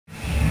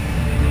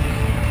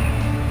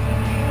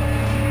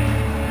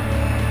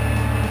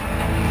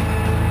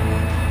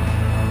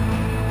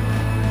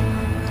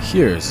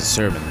Here is a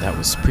sermon that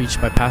was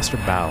preached by Pastor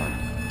Ballin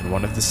in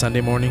one of the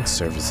Sunday morning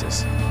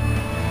services.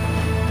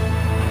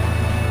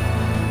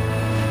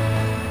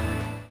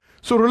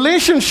 So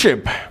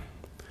relationship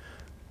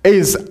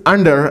is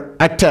under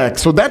attack.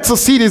 So that's a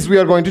series we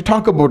are going to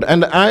talk about.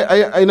 And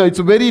I know it's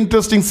a very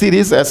interesting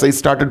series as I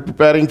started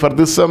preparing for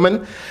this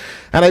sermon.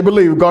 And I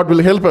believe God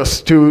will help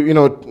us to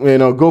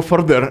go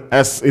further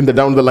as in the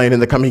down the line in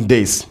the coming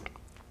days.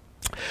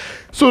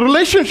 So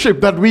relationship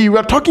that we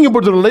were talking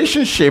about, the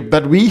relationship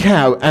that we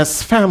have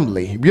as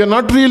family. We are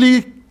not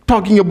really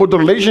talking about the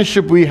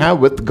relationship we have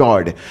with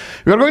God.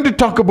 We are going to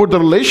talk about the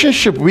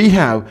relationship we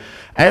have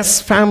as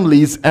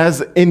families,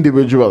 as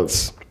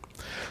individuals.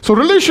 So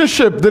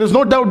relationship, there is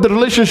no doubt the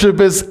relationship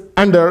is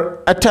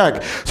under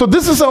attack. So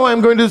this is how I'm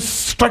going to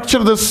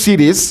structure this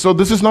series. So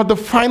this is not the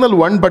final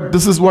one, but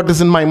this is what is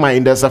in my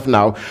mind as of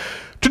now.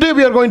 Today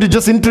we are going to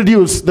just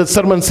introduce the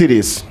sermon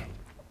series.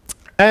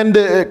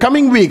 And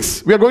coming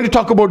weeks, we are going to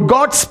talk about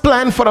God's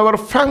plan for our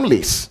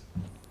families.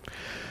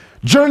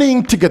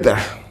 Journeying together.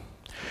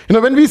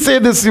 When we say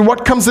this,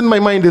 what comes in my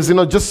mind is,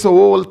 just an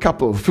old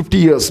couple, 50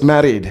 years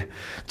married,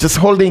 just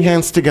holding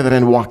hands together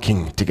and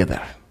walking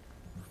together.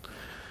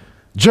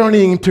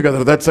 Journeying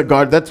together,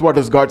 that's what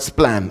is God's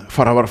plan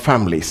for our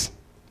families.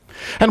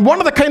 And one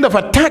of the kind of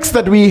attacks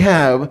that we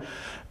have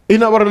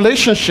in our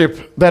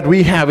relationship that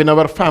we have in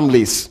our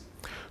families.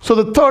 So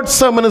the third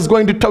sermon is we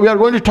are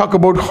going to talk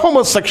about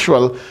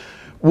homosexual,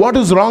 what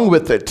is wrong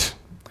with it.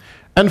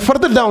 And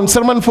further down,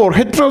 sermon 4,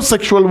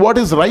 heterosexual, what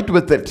is right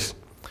with it.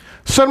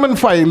 Sermon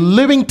 5,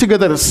 living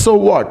together, so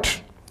what?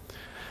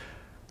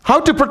 How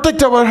to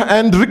protect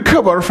and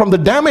recover from the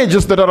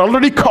damages that are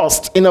already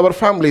caused in our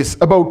families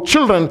about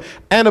children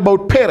and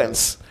about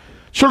parents.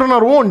 Children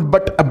are owned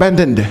but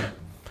abandoned.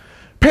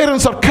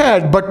 Parents are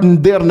cared but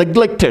they are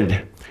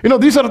neglected.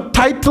 These are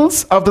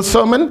titles of the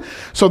sermon.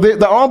 So they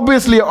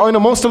obviously,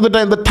 most of the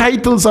time, the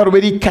titles are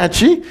very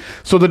catchy.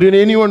 So that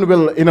anyone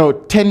will,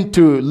 tend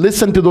to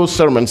listen to those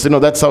sermons.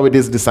 That's how it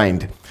is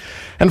designed.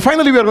 And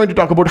finally, we are going to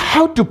talk about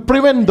how to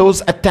prevent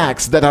those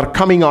attacks that are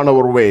coming on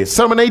our way.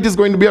 Sermon 8 is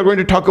we are going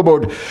to talk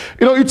about,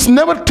 it's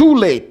never too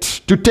late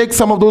to take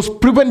some of those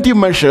preventive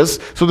measures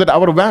so that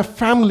our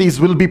families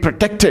will be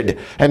protected.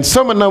 And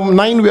sermon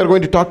 9, we are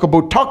going to talk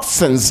about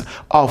toxins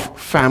of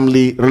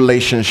family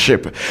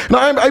relationship.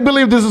 Now, I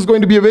believe this is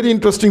going to be a very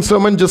interesting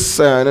sermon. Just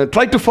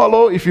try to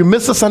follow. If you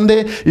miss a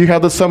Sunday, you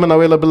have the sermon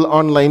available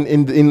online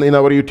in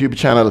our YouTube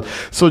channel.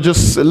 So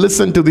just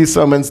listen to these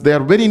sermons. They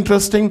are very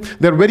interesting.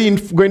 They're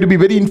going to be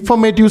very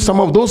informative. Some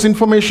of those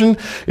information,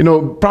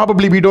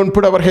 probably we don't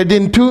put our head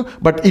into,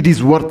 but it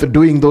is worth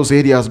doing those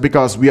areas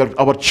because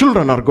our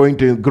children are going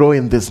to grow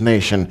in this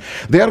nation.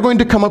 They are going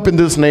to come up in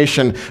this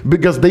nation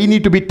because they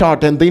need to be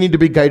taught and they need to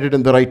be guided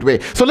in the right way.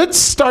 So let's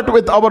start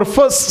with our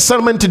first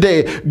sermon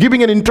today,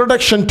 giving an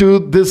introduction to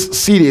this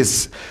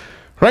series,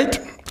 right?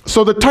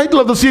 So the title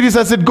of the series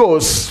as it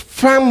goes,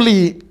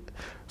 family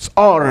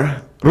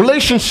or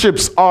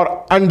relationships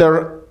are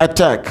under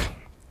attack.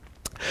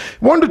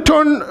 I want to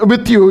turn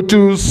with you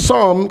to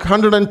Psalm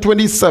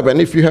 127.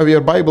 If you have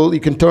your Bible, you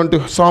can turn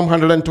to Psalm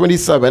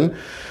 127,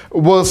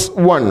 verse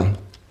 1.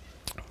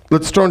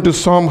 Let's turn to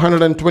Psalm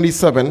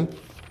 127.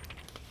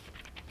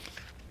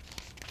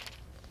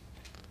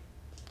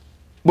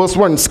 Verse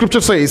 1,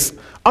 Scripture says,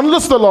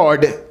 unless the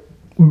Lord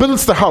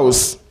builds the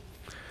house,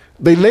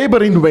 they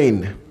labor in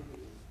vain.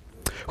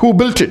 Who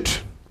built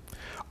it?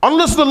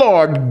 Unless the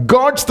Lord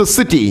guards the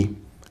city,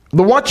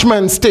 the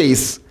watchman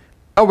stays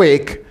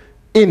awake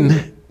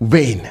in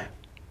vain.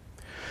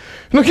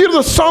 Here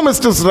the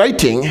psalmist is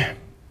writing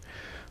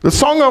the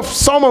Psalm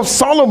of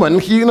Solomon.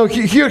 He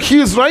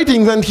is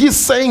writing and he's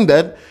saying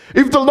that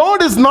if the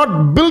Lord is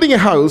not building a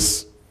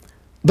house,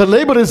 the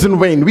labor is in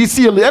vain. We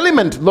see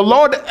the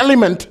Lord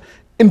element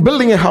in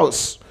building a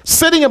house,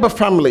 setting up a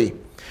family.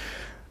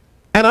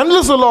 And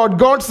unless the Lord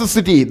guards the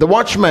city, the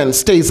watchman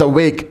stays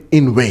awake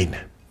in vain.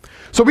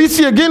 So we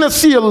see again an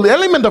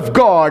element of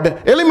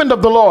God, element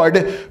of the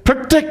Lord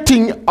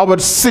protecting our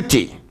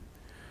city.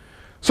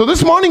 So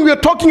this morning we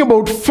are talking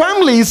about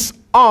families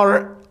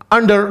are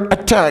under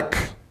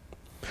attack.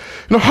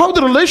 How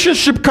the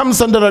relationship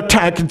comes under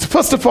attack.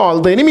 First of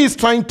all, the enemy is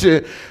trying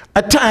to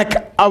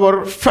attack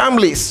our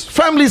families.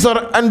 Families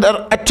are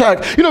under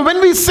attack.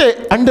 When we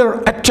say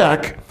under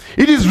attack,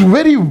 it is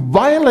very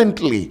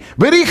violently,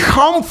 very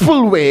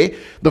harmful way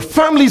the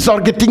families are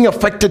getting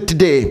affected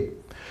today.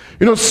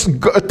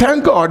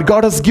 Thank God,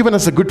 God has given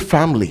us a good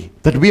family,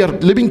 that we are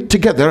living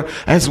together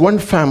as one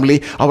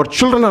family. Our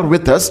children are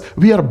with us.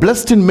 We are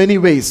blessed in many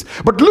ways.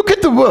 But look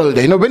at the world.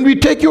 When we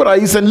take your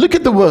eyes and look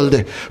at the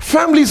world,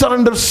 families are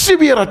under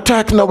severe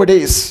attack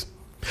nowadays.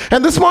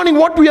 And this morning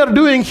what we are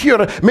doing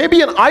here may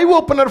be an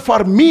eye-opener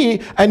for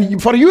me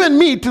and for you and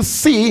me to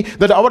see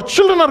that our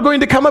children are going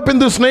to come up in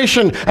this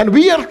nation and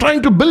we are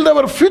trying to build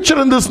our future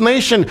in this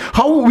nation,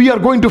 how we are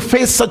going to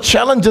face such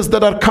challenges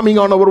that are coming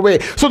on our way.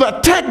 So the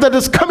attack that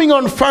is coming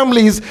on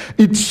families,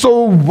 it's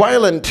so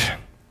violent.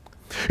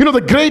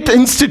 The great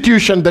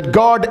institution that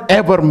God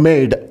ever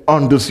made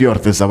on this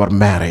earth is our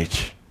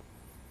marriage.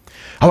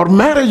 Our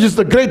marriage is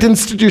the great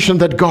institution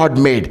that God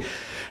made.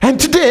 And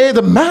today,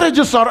 the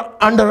marriages are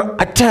under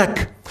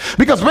attack.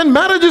 Because when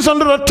marriage is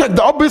under attack,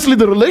 obviously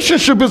the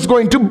relationship is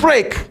going to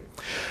break.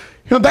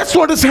 That's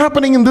what is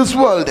happening in this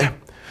world.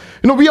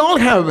 We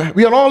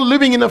are all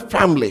living in a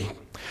family.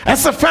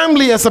 As a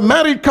family, as a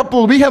married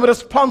couple, we have a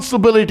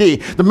responsibility.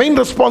 The main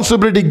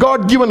responsibility,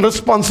 God-given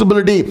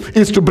responsibility,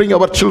 is to bring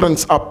our children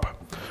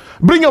up.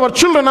 Bring our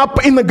children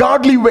up in the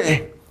godly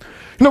way.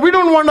 We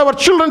don't want our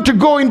children to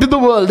go into the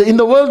world in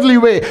the worldly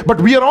way, but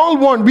we all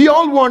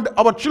want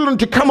our children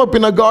to come up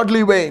in a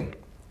godly way.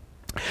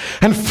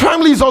 And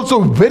family is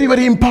also very,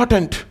 very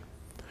important.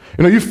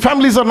 If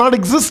families are not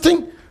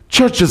existing,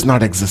 church is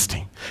not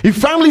existing. If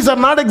families are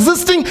not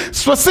existing,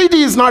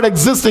 society is not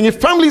existing. If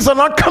families are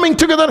not coming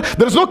together,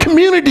 there is no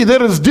community,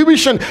 there is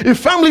division. If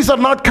families are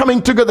not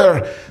coming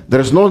together, there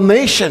is no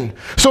nation.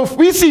 So if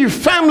we see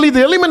family,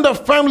 the element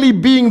of family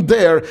being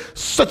there,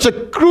 such a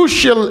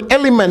crucial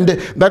element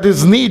that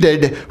is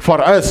needed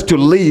for us to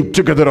live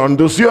together on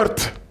this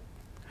earth.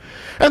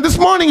 And this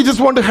morning, I just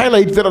want to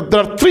highlight there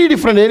are three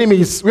different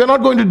enemies. We are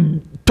not going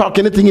to talk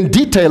anything in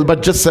detail,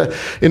 but just an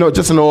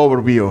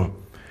overview.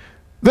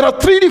 There are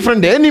three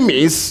different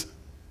enemies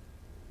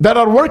that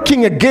are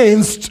working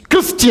against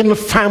Christian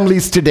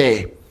families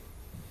today.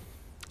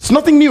 It's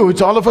nothing new.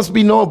 It's all of us,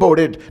 we know about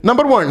it.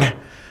 Number one,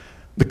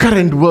 the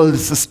current world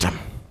system.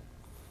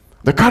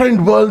 The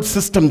current world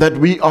system that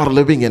we are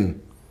living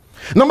in.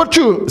 Number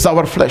two is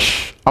our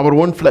flesh, our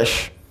own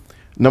flesh.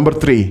 Number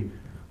three,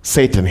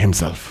 Satan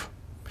himself.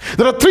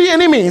 There are three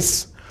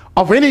enemies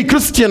of any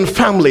Christian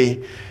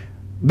family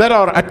that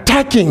are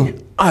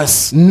attacking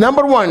us.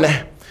 Number one,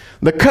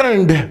 the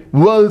current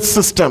world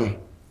system.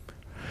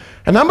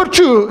 And number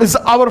two is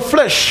our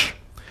flesh.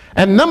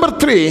 And number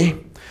three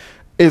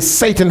is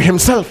Satan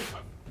himself.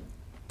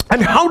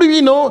 And how do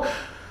we know?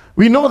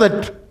 We know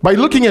that by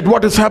looking at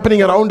what is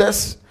happening around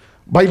us,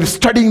 by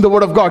studying the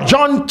Word of God.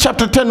 John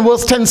chapter 10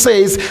 verse 10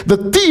 says,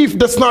 the thief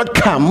does not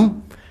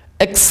come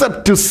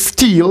except to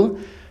steal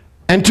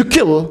and to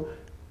kill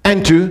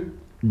and to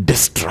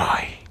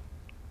destroy.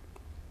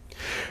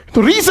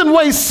 The reason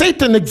why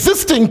Satan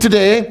existing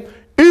today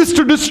is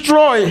to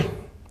destroy.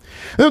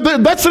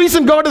 That's the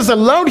reason God has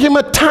allowed him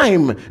a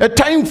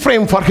time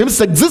frame for his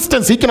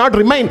existence. He cannot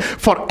remain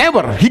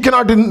forever. He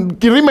cannot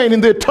remain in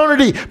the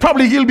eternity.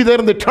 Probably he'll be there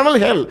in the eternal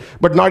hell,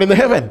 but not in the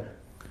heaven.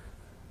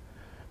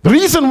 The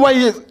reason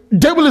why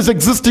devil is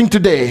existing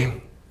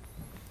today,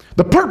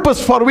 the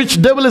purpose for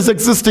which devil is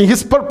existing,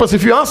 his purpose,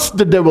 if you ask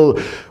the devil,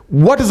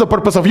 what is the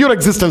purpose of your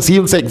existence? He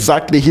will say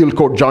exactly, he will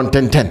quote John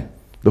 10:10.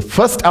 The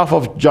first half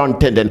of John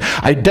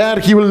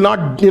 10:10. He will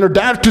not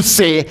dare to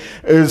say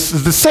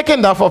is the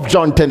second half of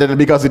John 10:10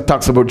 because it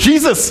talks about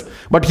Jesus.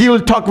 But he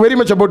will talk very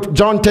much about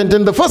John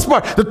 10:10, the first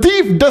part. The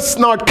thief does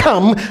not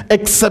come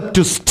except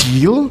to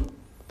steal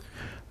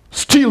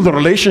the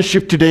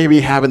relationship today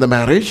we have in the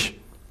marriage,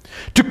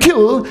 to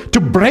kill,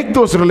 to break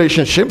those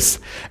relationships,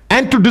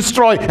 and to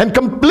destroy and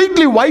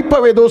completely wipe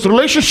away those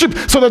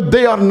relationships so that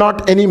they are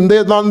not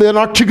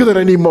together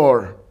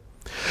anymore.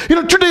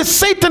 Today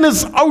Satan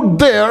is out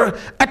there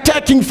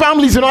attacking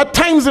families. At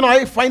times,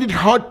 I find it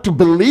hard to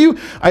believe.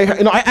 I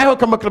have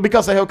come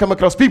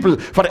across people,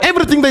 for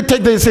everything they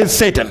take, they say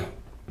Satan.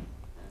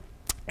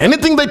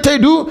 Anything they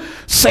do,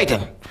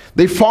 Satan.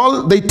 They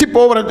fall, they tip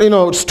over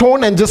a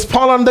stone and just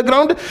fall on the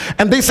ground,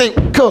 and they say,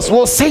 curse,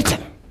 oh Satan.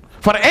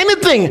 For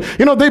anything,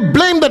 they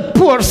blame that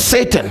poor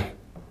Satan.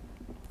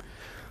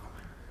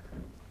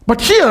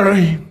 But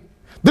here,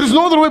 there is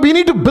no other way. We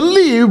need to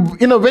believe,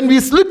 when we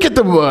look at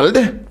the world,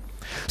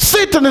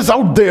 Satan is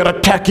out there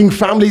attacking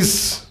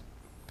families.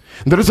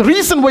 There is a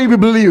reason why we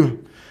believe.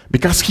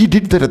 Because he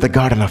did that at the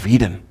Garden of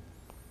Eden.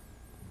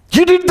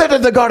 He did that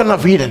at the Garden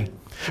of Eden.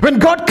 When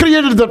God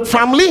created that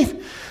family,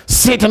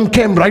 Satan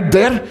came right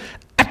there,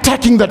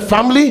 attacking that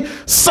family,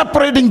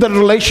 separating the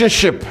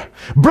relationship,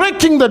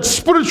 breaking that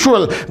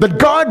spiritual, that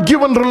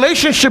God-given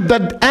relationship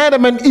that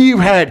Adam and Eve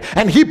had.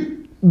 And he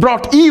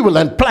brought evil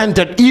and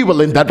planted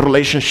evil in that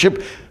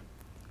relationship.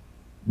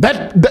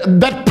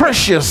 That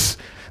precious,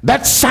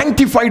 that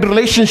sanctified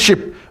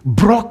relationship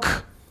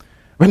broke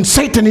when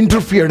Satan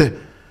interfered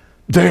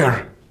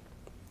there.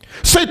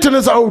 Satan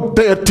is out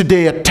there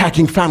today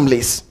attacking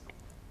families.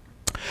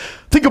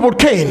 Think about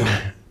Cain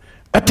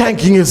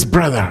attacking his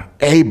brother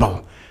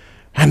Abel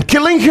and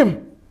killing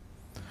him.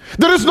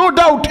 There is no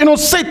doubt,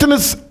 Satan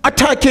is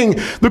attacking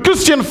the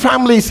Christian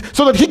families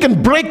so that he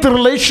can break the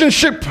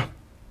relationship.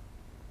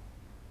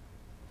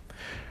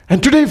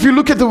 And today, if you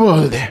look at the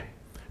world,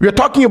 we are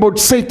talking about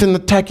Satan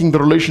attacking the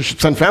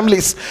relationships and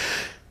families.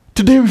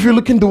 Today, if you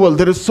look in the world,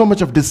 there is so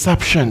much of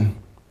deception.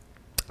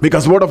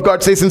 Because the Word of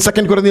God says in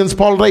 2 Corinthians,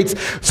 Paul writes,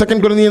 2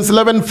 Corinthians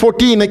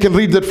 11:14, I can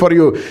read that for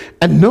you.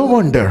 And no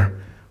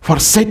wonder, for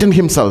Satan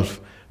himself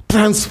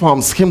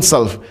transforms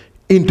himself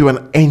into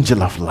an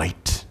angel of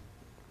light.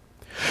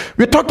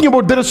 We're talking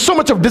about there is so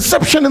much of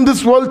deception in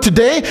this world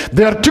today.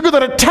 They are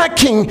together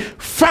attacking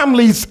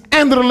families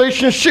and the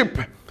relationship.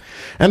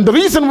 And the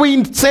reason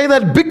we say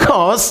that,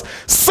 because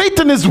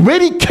Satan is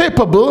very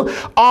capable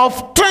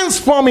of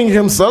transforming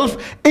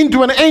himself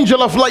into an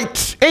angel of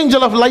light.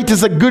 Angel of light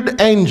is a good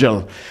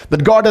angel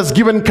that God has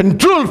given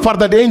control for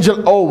that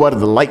angel over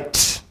the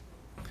light.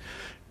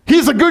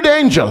 He's a good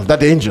angel,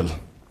 that angel.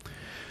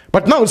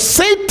 But now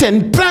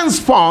Satan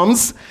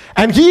transforms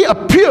and he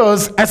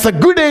appears as a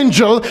good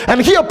angel,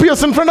 and he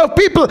appears in front of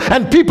people,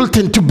 and people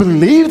tend to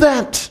believe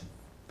that.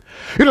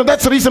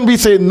 That's the reason we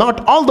say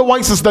not all the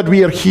voices that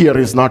we hear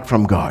is not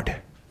from God.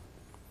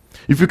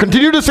 If you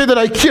continue to say that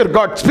I hear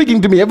God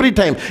speaking to me every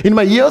time in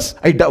my ears,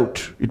 I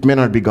doubt it may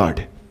not be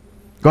God.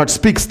 God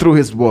speaks through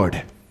his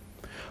word.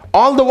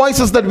 All the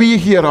voices that we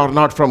hear are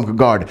not from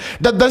God.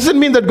 That doesn't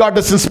mean that God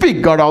doesn't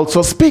speak. God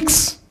also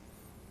speaks.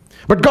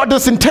 But God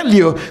doesn't tell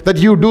you that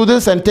you do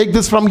this and take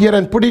this from here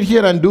and put it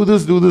here and do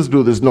this, do this,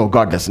 do this. No,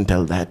 God doesn't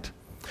tell that.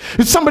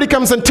 If somebody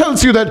comes and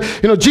tells you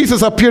that,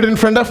 Jesus appeared in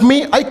front of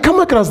me, I come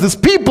across these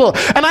people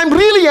and I'm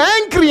really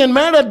angry and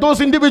mad at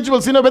those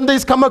individuals, when they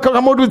come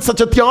out with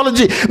such a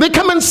theology. They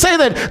come and say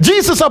that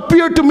Jesus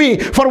appeared to me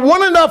for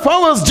 1.5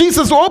 hours.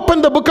 Jesus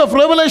opened the book of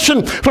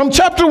Revelation from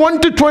chapter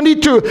 1 to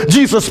 22.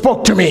 Jesus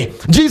spoke to me.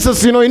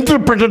 Jesus,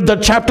 interpreted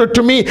that chapter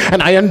to me,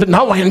 and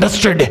now I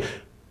understood.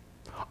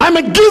 I'm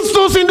against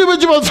those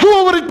individuals,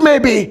 whoever it may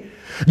be.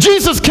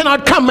 Jesus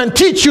cannot come and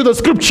teach you the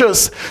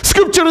scriptures.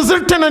 Scripture is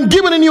written and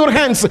given in your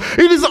hands.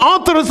 It is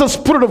authored as the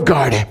Spirit of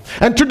God.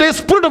 And today's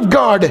Spirit of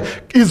God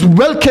is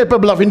well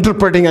capable of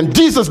interpreting, and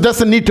Jesus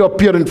doesn't need to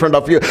appear in front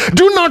of you.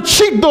 Do not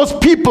cheat those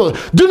people.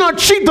 Do not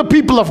cheat the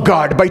people of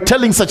God by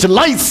telling such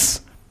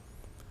lies.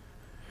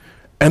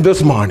 And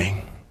this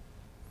morning,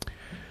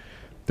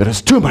 there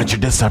is too much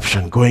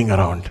deception going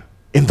around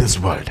in this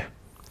world.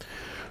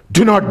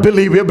 Do not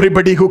believe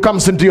everybody who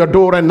comes into your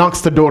door and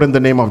knocks the door in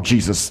the name of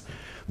Jesus.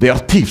 They are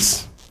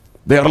thieves.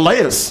 They are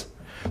liars.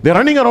 They're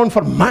running around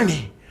for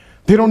money.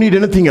 They don't need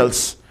anything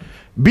else.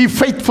 Be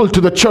faithful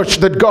to the church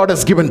that God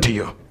has given to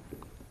you.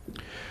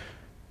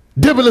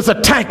 Devil is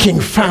attacking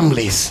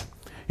families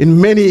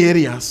in many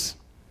areas.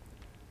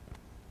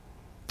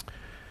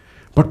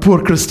 But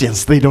poor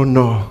Christians, they don't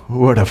know the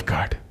word of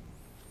God.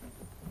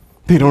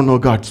 They don't know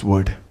God's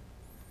word.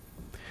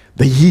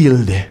 They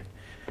yield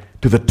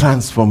to the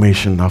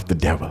transformation of the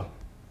devil.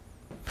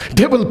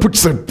 Devil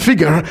puts a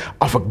figure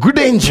of a good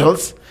angel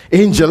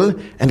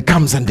and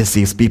comes and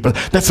deceives people.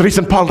 That's the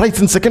reason Paul writes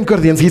in 2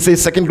 Corinthians. He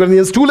says, 2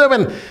 Corinthians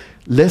 2:11,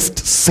 lest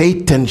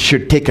Satan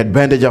should take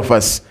advantage of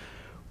us,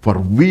 for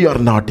we are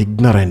not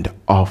ignorant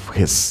of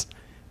his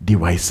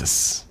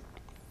devices.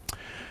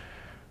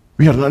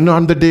 We are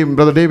on the day,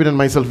 Brother David and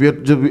myself, we are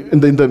in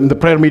the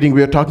prayer meeting,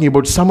 we are talking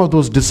about some of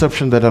those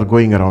deceptions that are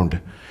going around.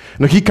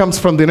 He comes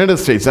from the United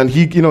States, and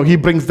he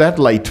brings that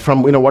light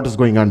from what is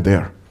going on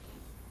there.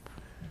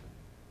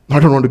 I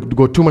don't want to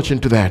go too much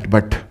into that,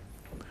 but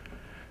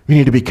we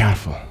need to be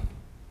careful.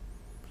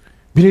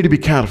 We need to be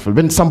careful.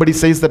 When somebody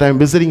says that I'm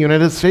visiting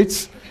United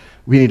States,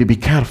 we need to be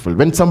careful.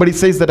 When somebody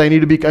says that I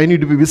need to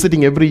be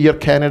visiting every year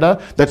Canada,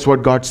 that's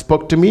what God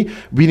spoke to me,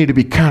 we need to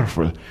be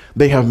careful.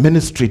 They have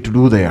ministry to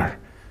do there.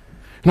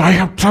 Now I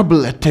have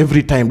trouble at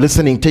every time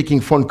listening, taking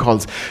phone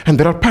calls, and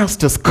there are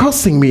pastors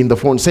cursing me in the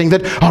phone, saying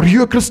that, are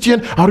you a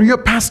Christian? Are you a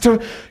pastor?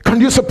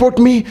 Can't you support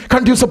me?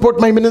 Can't you support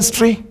my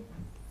ministry?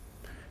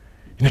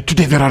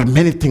 Today there are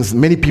many things,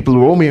 many people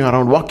roaming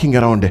around, walking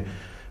around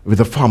with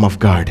the form of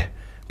God,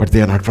 but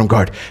they are not from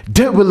God.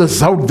 Devil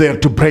is out there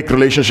to break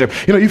relationship.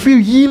 If you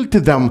yield to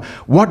them,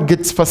 what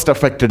gets first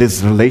affected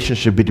is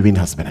relationship between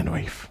husband and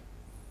wife.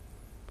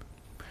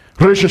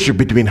 Relationship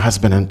between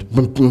husband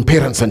and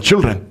parents and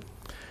children.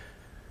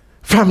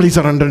 Families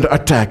are under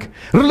attack.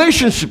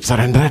 Relationships are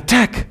under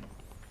attack.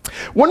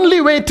 Only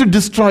way to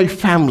destroy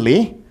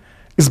family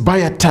is by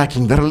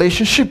attacking the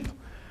relationship.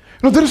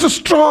 There is a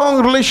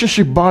strong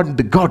relationship bond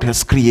that God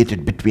has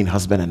created between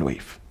husband and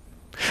wife.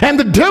 And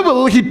the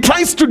devil, he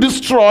tries to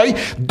destroy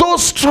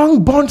those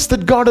strong bonds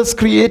that God has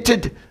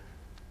created.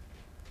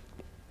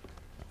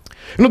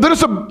 There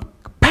is a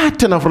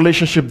pattern of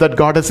relationship that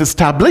God has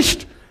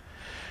established.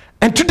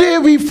 And today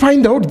we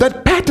find out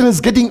that pattern is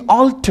getting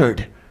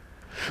altered.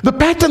 The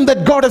pattern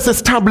that God has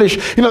established,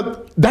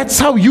 that's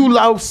how you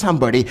love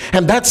somebody,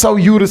 and that's how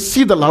you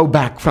receive the love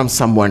back from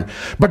someone.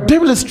 But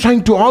devil is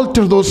trying to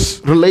alter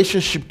those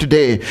relationships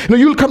today.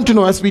 You'll come to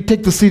know as we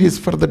take the series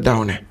further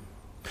down.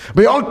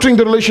 By altering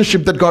the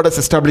relationship that God has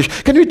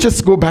established. Can we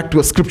just go back to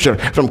a scripture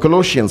from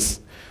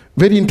Colossians?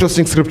 Very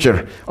interesting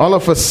scripture. All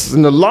of us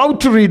love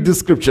to read these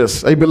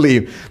scriptures, I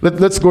believe.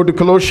 Let's go to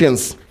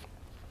Colossians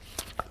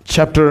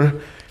chapter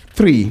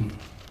 3.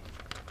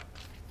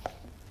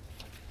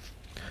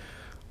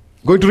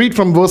 Going to read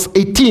from verse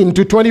 18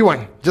 to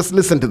 21. Just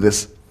listen to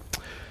this.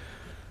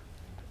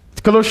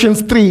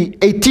 Colossians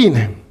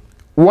 3:18.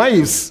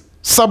 Wives,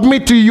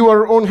 submit to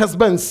your own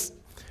husbands,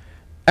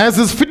 as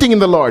is fitting in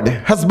the Lord.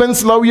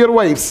 Husbands, love your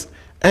wives,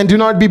 and do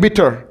not be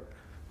bitter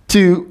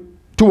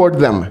toward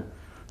them.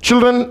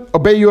 Children,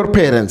 obey your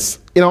parents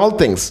in all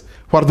things,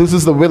 for this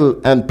is the will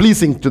and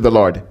pleasing to the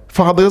Lord.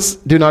 Fathers,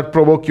 do not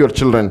provoke your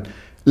children,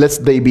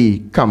 lest they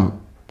become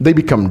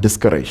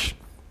discouraged.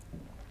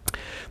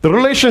 The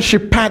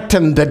relationship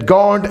pattern that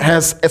God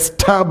has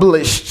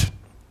established.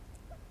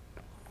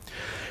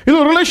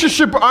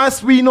 Relationship,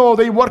 as we know,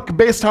 they work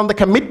based on the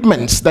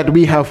commitments that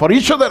we have for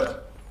each other.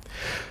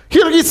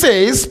 Here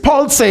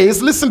Paul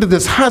says, listen to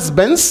this,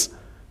 husbands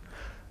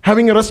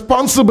having a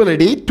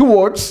responsibility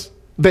towards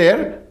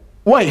their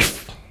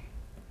wife.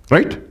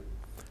 Right?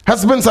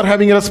 Husbands are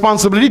having a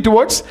responsibility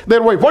towards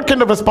their wife. What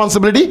kind of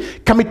responsibility?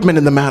 Commitment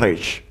in the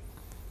marriage.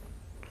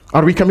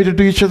 Are we committed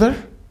to each other?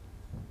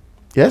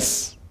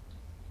 Yes?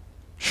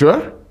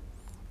 Sure?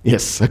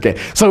 Yes, okay.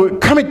 So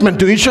commitment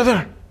to each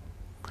other.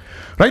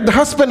 Right? The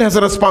husband has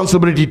a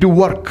responsibility to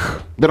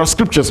work. There are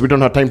scriptures, we don't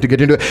have time to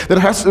get into it.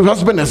 The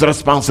husband has a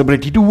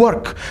responsibility to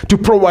work, to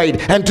provide,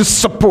 and to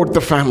support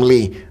the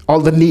family, all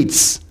the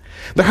needs.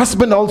 The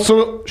husband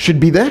also should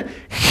be the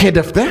head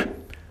of the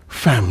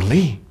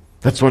family.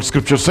 That's what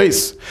scripture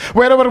says.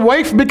 Wherever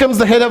wife becomes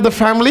the head of the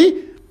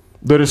family,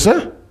 there is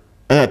an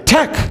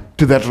attack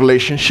to that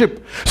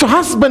relationship. So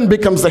husband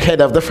becomes the head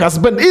of the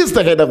husband is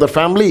the head of the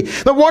family.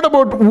 Now what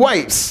about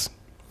wives?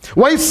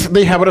 Wives,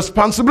 they have a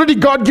responsibility,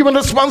 God-given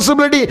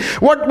responsibility.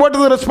 What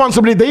is the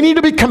responsibility? They need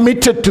to be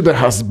committed to the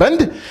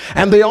husband,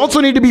 and they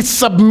also need to be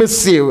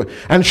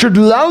submissive and should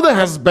love the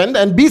husband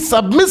and be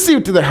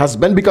submissive to the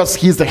husband because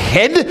he's the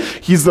head,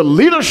 he's the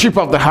leadership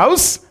of the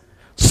house.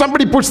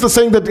 Somebody puts the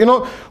saying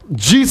that,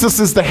 Jesus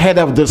is the head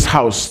of this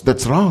house.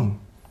 That's wrong.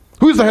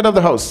 Who is the head of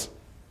the house?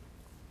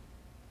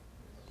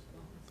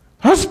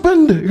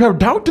 Husband. You have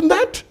doubt in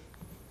that?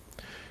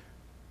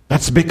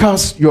 That's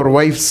because your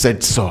wife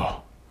said so.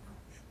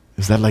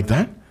 Is that like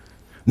that?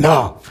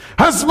 No.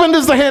 Husband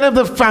is the head of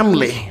the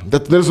family.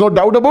 There's no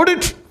doubt about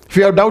it. If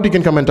you have doubt, you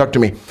can come and talk to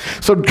me.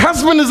 So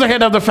husband is the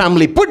head of the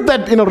family. Put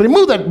that,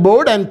 remove that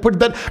board and put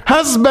that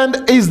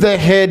husband is the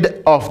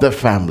head of the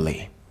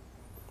family.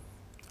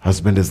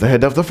 Husband is the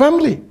head of the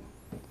family.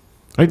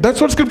 Right?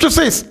 That's what scripture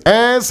says.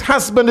 As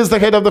husband is the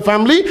head of the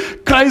family,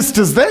 Christ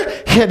is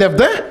the head of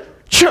the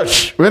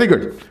church. Very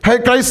good.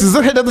 Christ is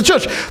the head of the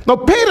church. Now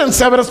parents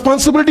have a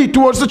responsibility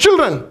towards the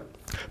children.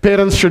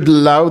 Parents should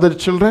love their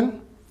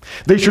children.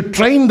 They should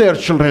train their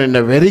children in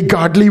a very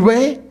godly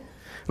way.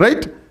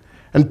 Right?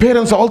 And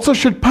parents also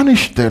should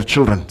punish their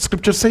children.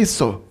 Scripture says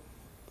so.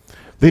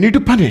 They need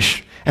to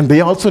punish, and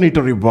they also need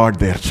to reward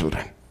their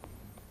children.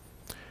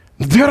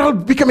 They're all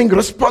becoming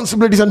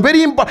responsibilities and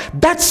very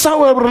important. That's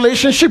how our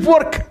relationship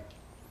work.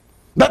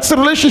 That's the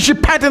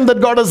relationship pattern that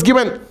God has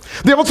given.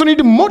 They also need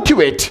to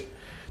motivate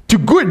to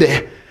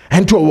good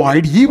and to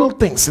avoid evil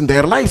things in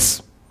their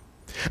lives.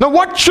 Now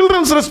what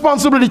children's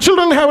responsibility?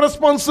 Children have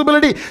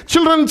responsibility.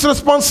 Children's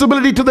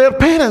responsibility to their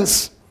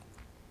parents.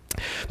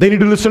 They need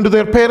to listen to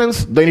their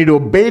parents. They need to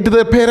obey to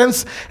their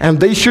parents. And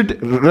they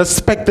should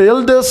respect the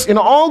elders.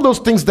 All those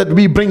things that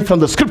we bring from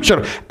the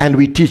scripture and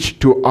we teach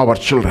to our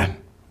children.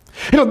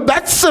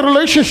 That's a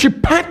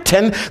relationship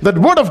pattern that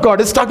Word of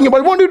God is talking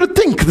about. I want you to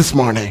think this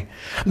morning.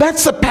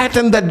 That's a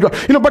pattern that God,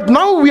 but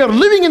now we are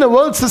living in a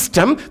world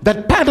system.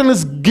 That pattern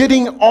is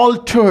getting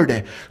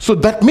altered. So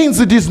that means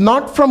it is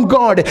not from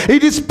God.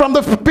 It is from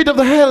the pit of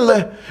the hell.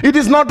 It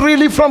is not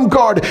really from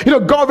God.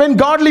 When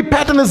godly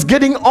pattern is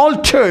getting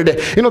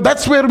altered,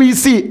 that's where we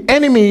see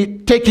enemy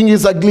taking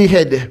his ugly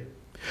head.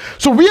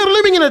 So we are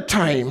living in a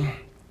time.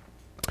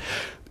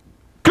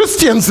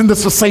 Christians in the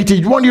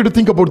society, I want you to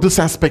think about this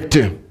aspect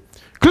too.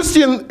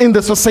 Christians in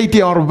the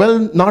society are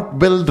not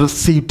well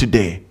received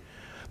today.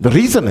 The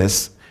reason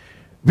is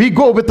we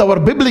go with our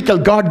biblical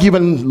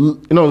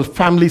God-given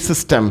family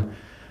system.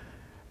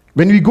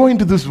 When we go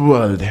into this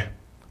world,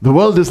 the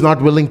world is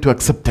not willing to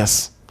accept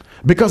us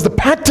because the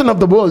pattern of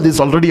the world is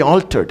already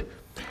altered,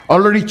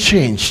 already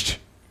changed.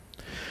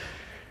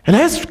 And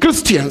as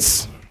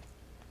Christians,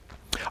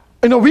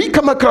 we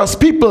come across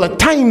people at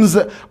times,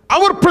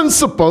 our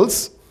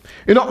principles,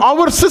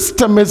 our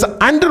system is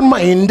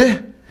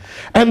undermined.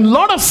 And a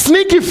lot of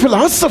sneaky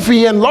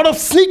philosophy and a lot of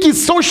sneaky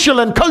social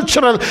and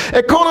cultural,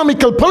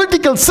 economical,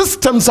 political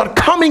systems are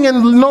coming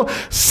and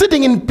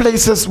sitting in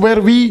places where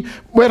the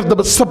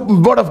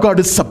Word of God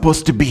is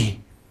supposed to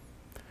be.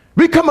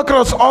 We come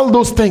across all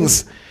those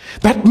things.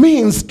 That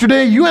means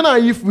today you and I,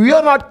 if we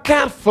are not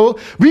careful,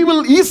 we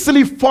will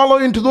easily follow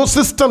into those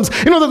systems.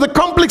 That the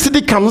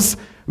complexity comes.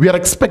 We are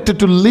expected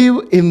to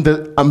live in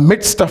the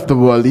midst of the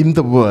world, in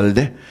the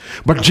world.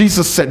 But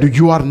Jesus said,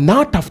 you are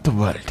not of the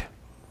world.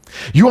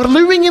 You are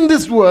living in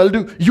this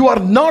world. You are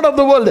not of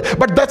the world.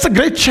 But that's a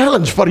great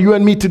challenge for you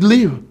and me to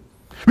live.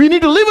 We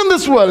need to live in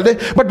this world,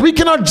 but we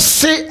cannot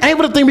say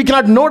everything. We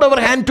cannot nod our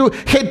hand to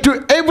head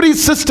to every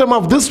system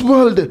of this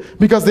world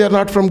because they are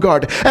not from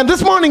God. And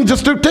this morning,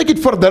 just to take it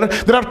further,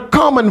 there are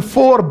common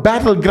 4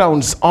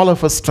 battlegrounds all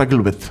of us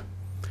struggle with.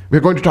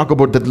 We're going to talk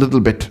about that a little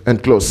bit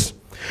and close.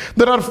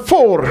 There are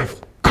 4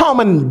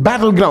 common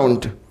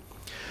battlegrounds,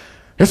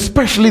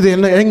 especially the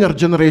younger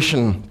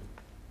generation.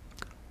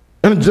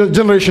 And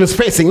generation is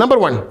facing. Number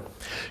 1,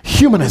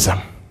 humanism.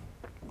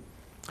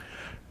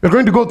 We're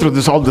going to go through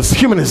all this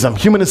humanism,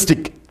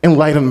 humanistic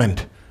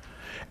enlightenment,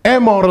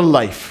 amoral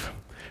life,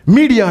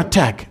 media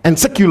attack, and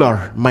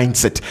secular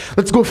mindset.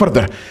 Let's go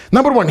further.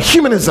 Number 1,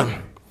 humanism.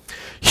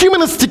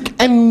 humanistic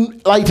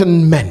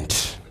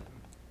enlightenment.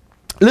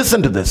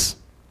 Listen to this.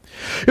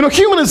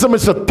 Humanism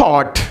is a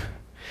thought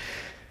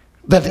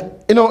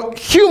that,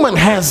 human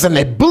has an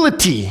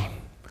ability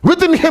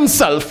within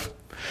himself,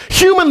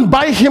 human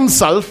by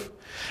himself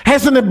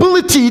has an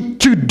ability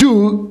to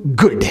do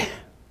good.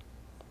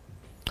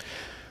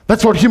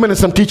 That's what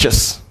humanism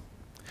teaches.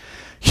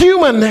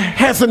 Human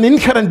has an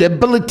inherent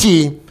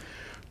ability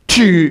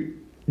to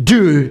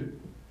do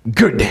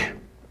good.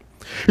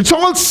 It's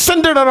all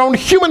centered around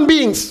human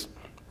beings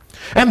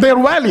and their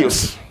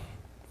values.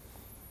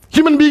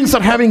 Human beings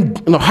are having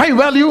high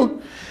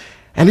value,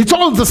 and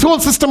this whole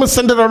system is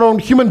centered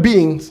around human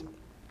beings.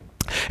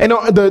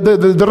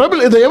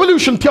 The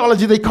evolution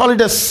theology, they call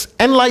it as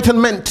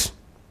enlightenment.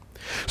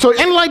 So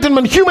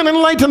human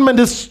enlightenment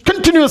is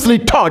continuously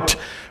taught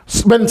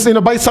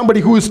by somebody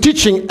who is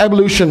teaching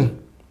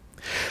evolution.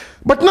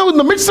 But now in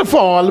the midst of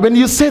all, when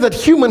you say that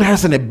human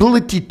has an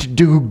ability to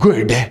do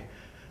good,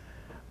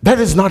 that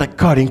is not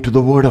according to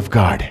the Word of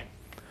God.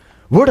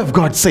 Word of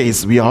God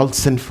says we are all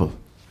sinful.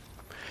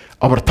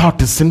 Our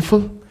thought is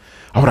sinful.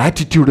 Our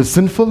attitude is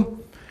sinful.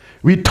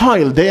 We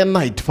toil day and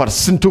night for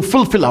sin to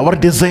fulfill our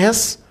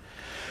desires.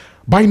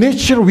 By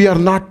nature, we are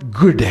not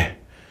good.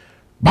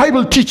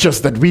 Bible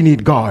teaches that we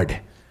need God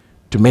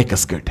to make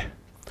us good.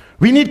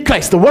 We need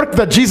Christ. The work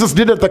that Jesus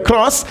did at the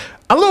cross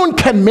alone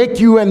can make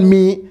you and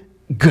me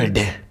good.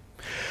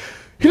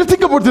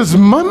 Think about this.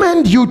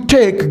 Moment you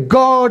take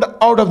God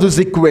out of this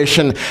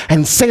equation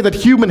and say that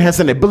human has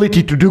an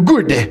ability to do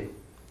good,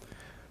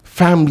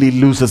 family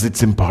loses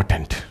its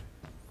importance.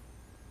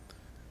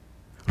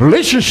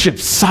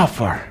 Relationships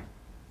suffer.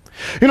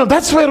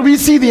 That's where we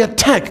see the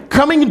attack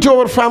coming into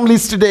our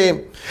families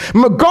today.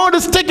 God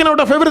is taken out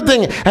of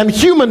everything, and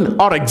human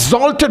are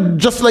exalted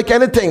just like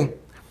anything.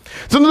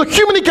 So in the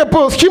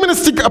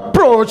humanistic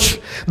approach,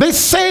 they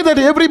say that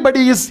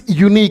everybody is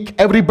unique,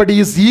 everybody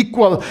is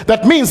equal.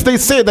 That means they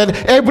say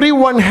that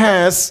everyone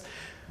has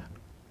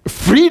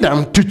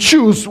freedom to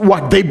choose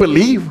what they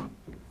believe.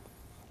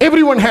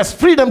 Everyone has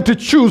freedom to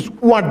choose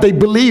what they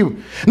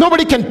believe.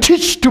 Nobody can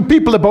teach to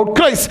people about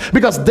Christ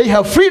because they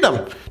have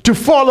freedom to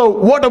follow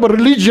whatever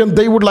religion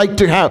they would like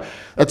to have.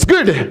 That's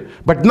good.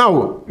 But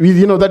now,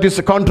 that is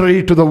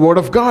contrary to the Word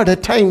of God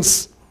at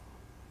times.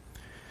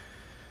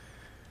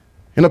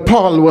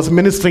 Paul was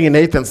ministering in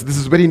Athens. This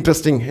is very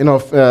interesting,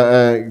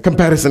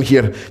 comparison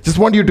here. Just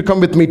want you to come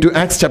with me to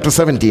Acts chapter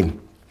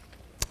 17.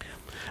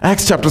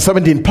 Acts chapter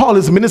 17. Paul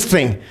is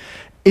ministering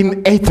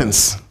in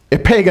Athens, a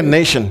pagan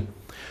nation,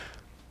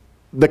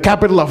 the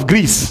capital of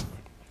Greece.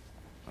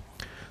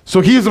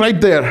 So he is right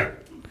there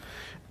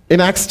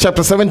in Acts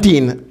chapter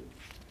 17,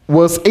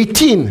 verse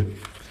 18.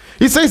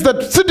 He says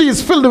that city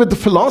is filled with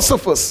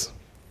philosophers.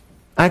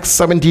 Acts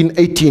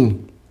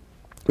 17:18.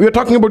 We are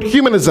talking about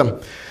humanism.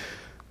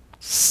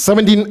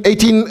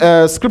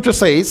 17:18 scripture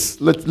says,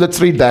 let's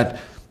read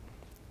that.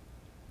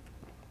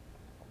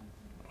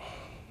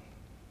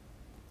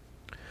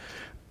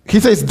 He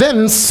says,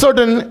 then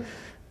certain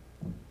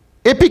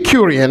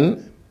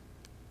Epicurean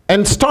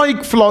and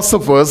Stoic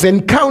philosophers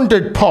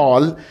encountered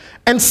Paul,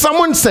 and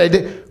someone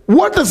said,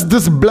 what does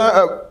this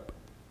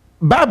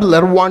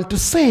babbler want to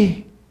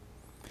say?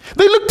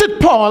 They looked at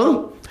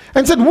Paul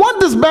and said, what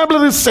this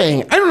babbler is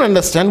saying? I don't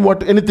understand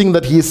anything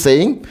that he is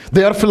saying.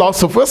 They are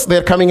philosophers. They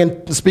are coming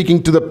and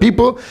speaking to the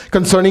people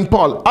concerning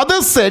Paul.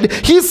 Others said,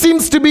 he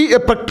seems to be a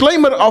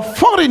proclaimer of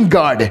foreign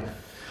God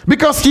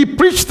because he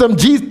preached to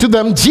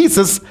them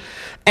Jesus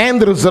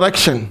and the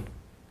resurrection.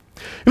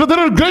 There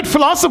are great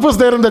philosophers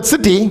there in that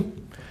city.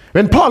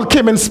 When Paul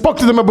came and spoke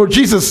to them about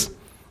Jesus,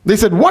 they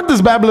said, what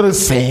this babbler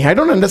is saying? I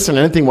don't understand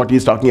anything what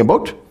he's talking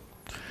about.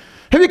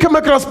 Have you come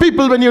across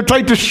people when you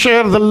try to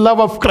share the love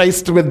of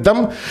Christ with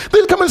them?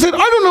 They'll come and say,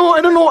 I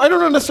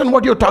don't understand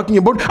what you're talking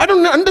about. I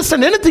don't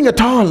understand anything at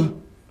all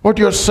what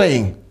you're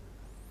saying.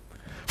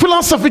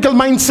 Philosophical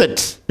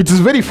mindset. It is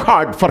very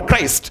hard for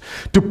Christ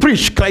to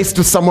preach Christ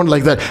to someone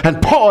like that.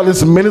 And Paul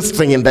is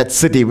ministering in that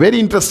city. Very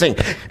interesting.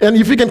 And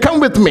if you can come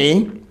with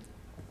me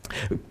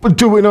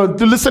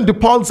to listen to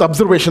Paul's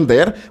observation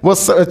there,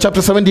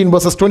 chapter 17,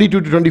 verses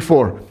 22 to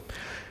 24.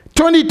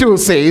 22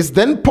 says,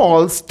 then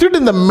Paul stood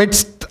in the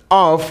midst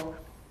of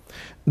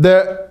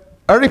the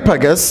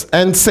Areopagus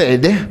and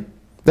said,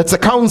 that's a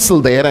council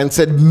there, and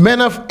said,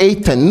 men of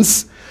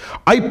Athens,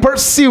 I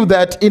perceive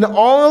that in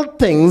all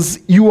things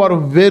you are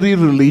very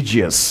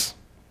religious.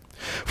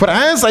 For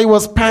as I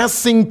was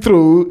passing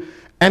through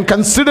and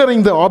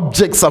considering the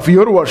objects of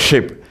your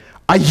worship,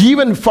 I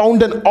even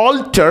found an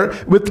altar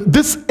with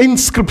this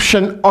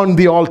inscription on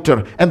the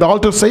altar. And the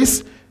altar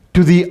says,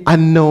 to the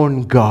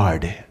unknown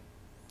God.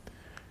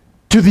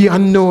 To the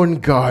unknown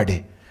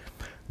God.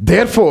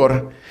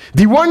 Therefore,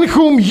 the one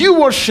whom you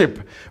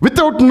worship,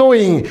 without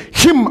knowing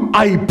him,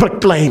 I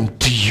proclaim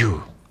to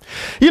you.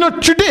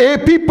 Today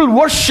people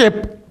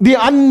worship the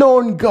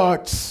unknown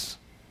gods.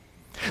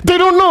 They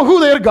don't know who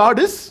their God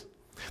is.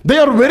 They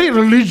are very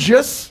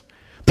religious.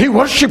 They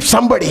worship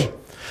somebody.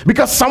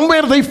 Because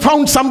somewhere they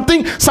found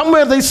something,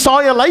 somewhere they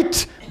saw a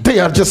light, they they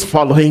are just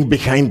following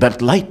behind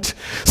that light.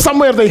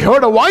 Somewhere they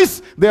heard a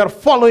voice, they are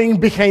following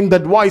behind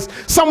that voice.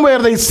 Somewhere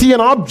they see an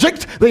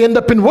object, they end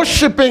up in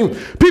worshiping.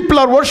 People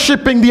are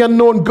worshiping the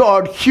unknown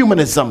God.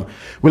 Humanism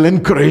will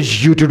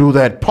encourage you to do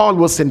that. Paul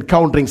was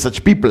encountering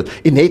such people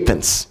in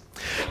Athens.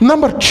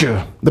 Number 2,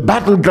 the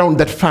battleground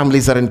that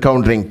families are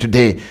encountering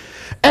today,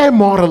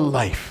 immoral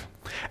life.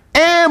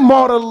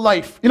 Immoral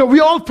life. We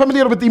are all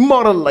familiar with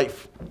immoral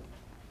life.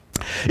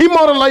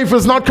 Immoral life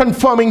is not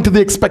conforming to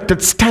the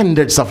expected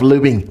standards of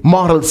living,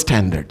 moral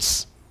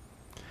standards.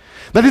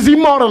 That is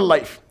immoral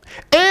life.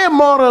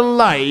 Amoral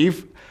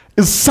life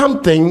is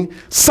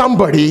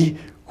somebody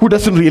who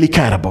doesn't really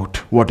care about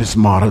what is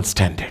moral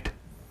standard.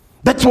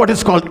 That's what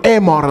is called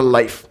amoral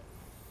life.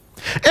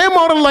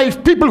 Amoral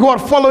life, people who are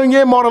following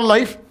amoral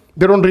life,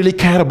 they don't really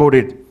care about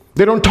it.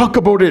 They don't talk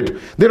about it.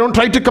 They don't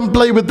try to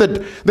comply with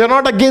it. They're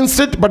not against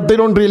it, but they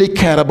don't really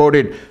care about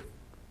it.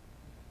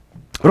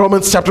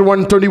 Romans chapter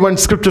 1:21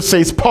 scripture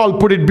says, Paul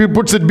puts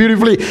it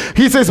beautifully.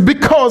 He says,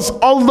 because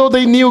although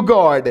they knew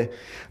God,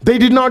 they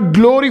did not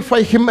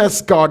glorify him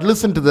as God.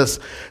 Listen to this.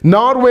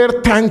 Nor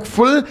were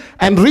thankful.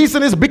 And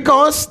reason is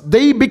because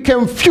they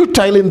became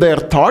futile in their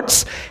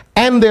thoughts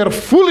and their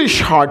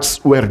foolish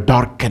hearts were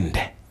darkened.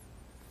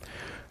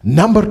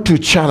 Number 2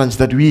 challenge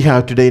that we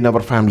have today in our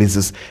families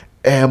is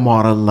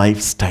immoral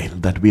lifestyle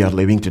that we are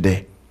living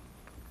today.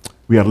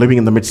 We are living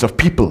in the midst of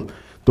people,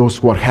 those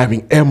who are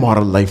having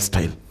immoral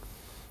lifestyle.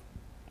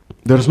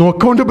 There is no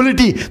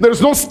accountability. There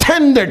is no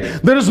standard.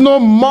 There is no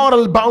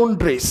moral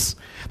boundaries.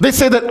 They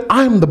say that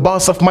I'm the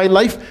boss of my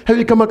life. Have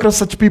you come across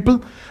such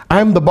people?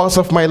 I'm the boss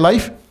of my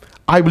life.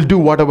 I will do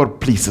whatever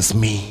pleases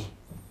me.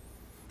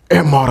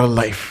 Immoral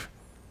life.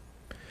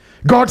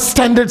 God's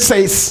standard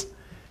says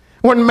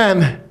one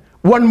man,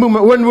 one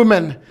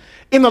woman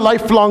in a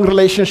lifelong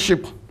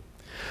relationship.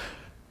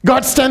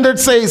 God's standard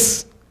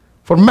says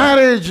for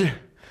marriage,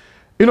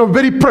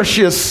 very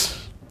precious.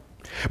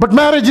 But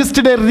marriage is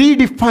today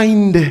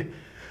redefined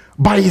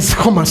by his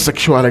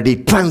homosexuality,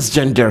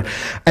 transgender,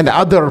 and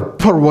other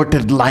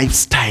perverted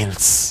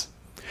lifestyles.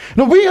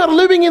 Now we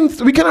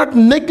cannot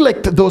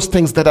neglect those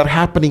things that are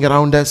happening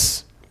around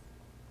us.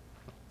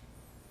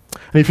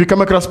 And if you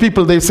come across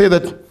people, they say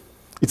that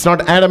it's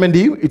not Adam and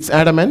Eve, it's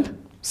Adam and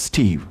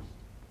Steve.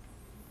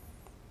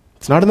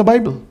 It's not in the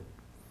Bible.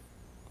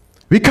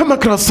 We come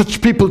across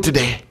such people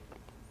today.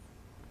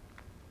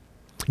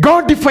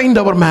 God defined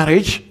our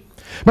marriage.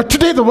 But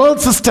today the world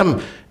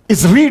system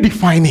is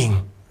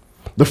redefining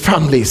the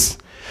families.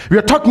 We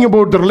are talking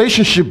about the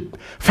relationship,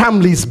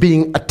 families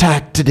being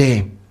attacked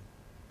today.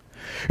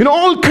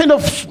 All kind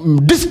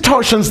of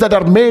distortions that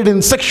are made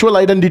in sexual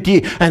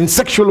identity and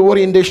sexual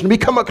orientation we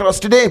come across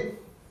today.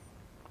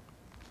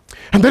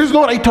 And there is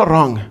no right or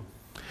wrong.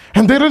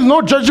 And there is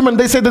no judgment.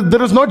 They say that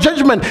there is no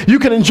judgment. You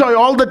can enjoy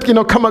all that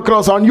come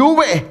across on your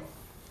way.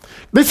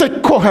 They say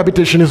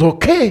cohabitation is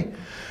okay.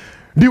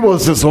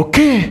 Divorce is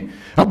okay.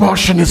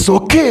 Abortion is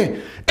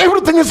okay.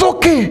 Everything is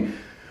okay.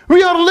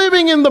 We are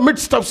living in the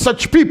midst of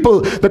such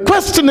people. The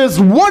question is,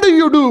 what do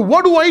you do?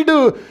 What do I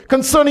do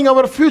concerning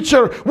our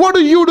future? What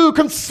do you do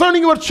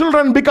concerning our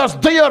children? Because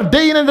they are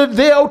day in and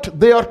day out,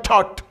 they are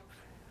taught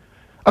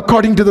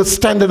according to the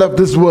standard of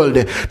this world.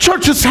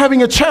 Church is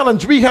having a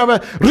challenge. We have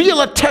a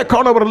real attack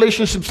on our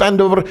relationships and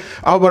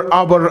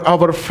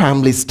our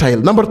family style.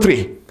 Number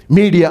 3,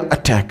 media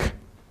attack.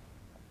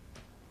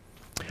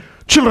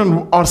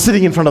 Children are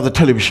sitting in front of the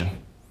television.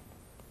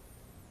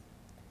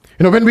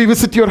 When we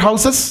visit your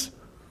houses,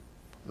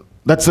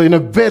 that's a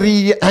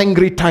very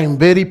angry time,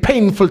 very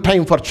painful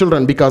time for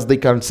children because they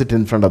can't sit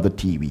in front of the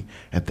TV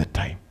at that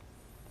time.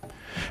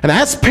 And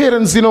as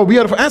parents, we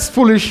are as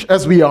foolish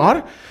as we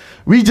are.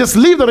 We just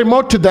leave the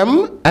remote to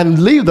them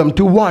and leave them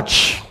to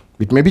watch.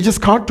 It may be just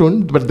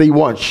cartoon, but they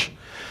watch.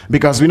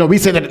 Because we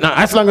say that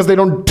as long as they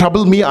don't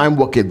trouble me, I'm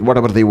okay.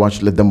 Whatever they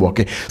watch, let them watch.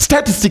 Okay.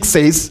 Statistics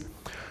says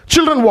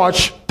children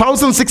watch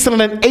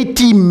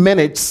 1,680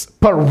 minutes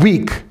per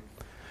week.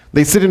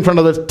 They sit in front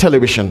of the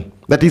television.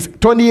 That is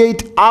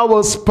 28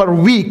 hours per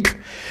week.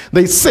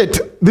 They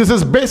sit. This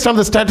is based on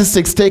the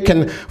statistics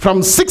taken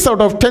from 6 out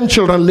of 10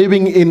 children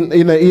living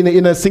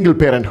in a single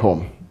parent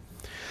home.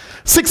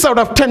 6 out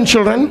of 10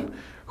 children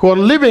who are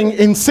living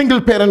in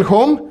single parent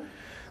home,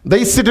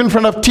 they sit in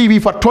front of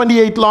TV for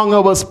 28 long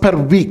hours per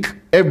week,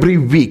 every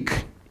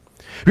week.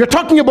 We are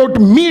talking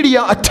about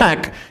media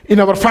attack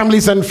in our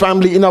families and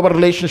in our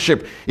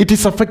relationship. It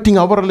is affecting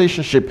our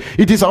relationship.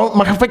 It is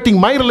affecting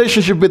my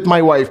relationship with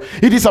my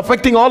wife. It is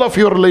affecting all of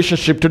your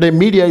relationship today.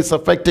 Media is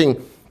affecting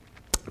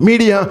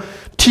media,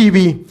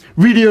 TV,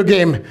 video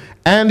game,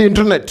 and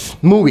internet,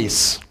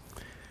 movies.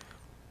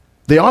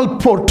 They all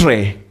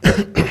portray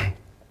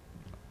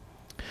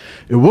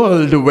a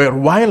world where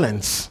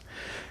violence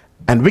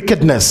and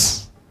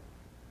wickedness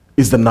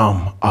is the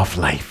norm of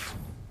life.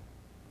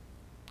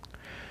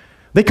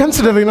 They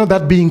consider,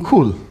 that being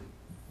cool.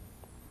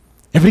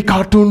 Every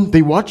cartoon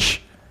they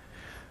watch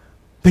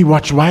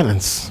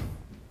violence.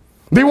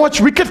 They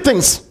watch wicked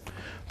things.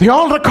 They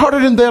all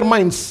recorded in their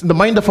minds, in the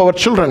mind of our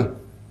children.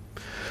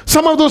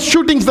 Some of those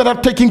shootings that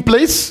are taking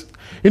place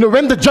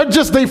when the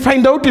judges, they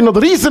find out,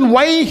 the reason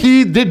why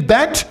he did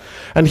that,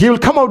 and he will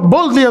come out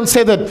boldly and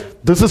say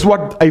that this is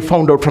what I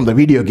found out from the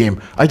video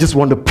game. I just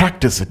want to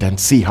practice it and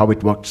see how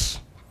it works.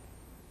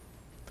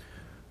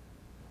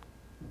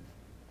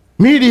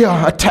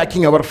 Media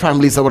attacking our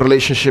families, our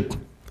relationship.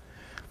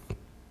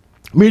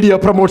 Media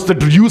promotes the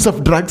use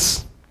of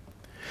drugs.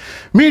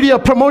 Media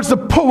promotes the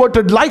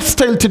perverted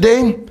lifestyle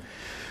today.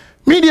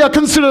 Media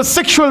considers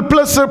sexual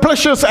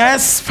pleasures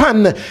as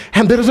fun.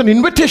 And there is an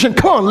invitation,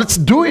 come on, let's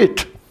do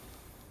it.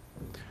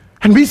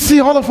 And we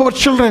see all of our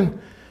children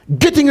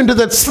getting into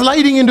that,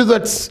 sliding into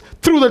that,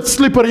 through that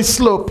slippery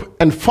slope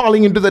and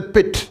falling into that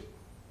pit.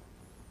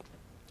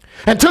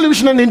 And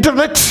television and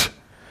internet,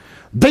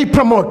 they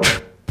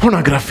promote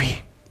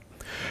pornography.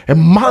 A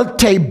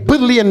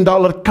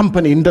multi-billion-dollar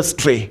company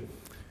industry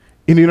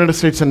in the United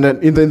States and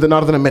in the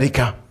Northern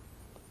America.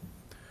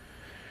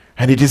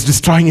 And it is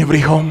destroying every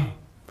home.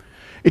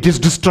 It is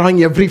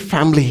destroying every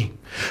family.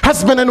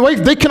 Husband and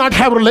wife, they cannot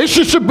have a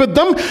relationship with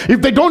them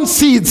if they don't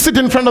sit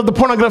in front of the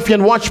pornography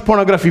and watch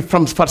pornography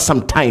for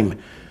some time.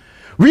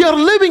 We are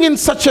living in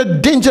such a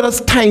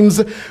dangerous times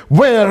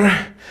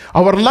where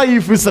our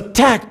life is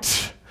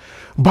attacked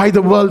by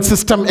the world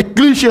system.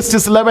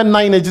 Ecclesiastes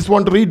 11:9, I just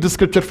want to read the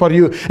scripture for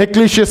you.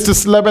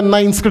 Ecclesiastes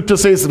 11:9 scripture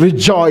says,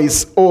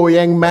 "Rejoice, O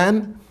young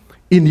man,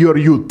 in your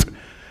youth."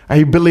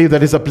 I believe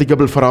that is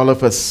applicable for all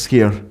of us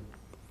here.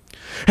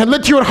 "And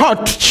let your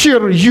heart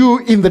cheer you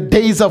in the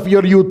days of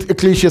your youth."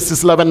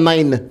 Ecclesiastes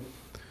 11:9.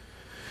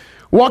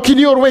 "Walk in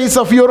your ways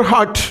of your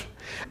heart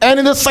and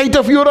in the sight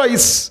of your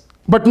eyes.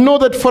 But know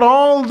that for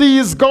all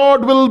these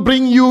God will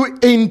bring you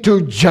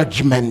into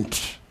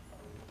judgment."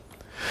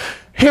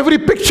 Every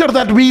picture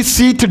that we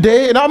see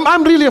today, and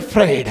I'm really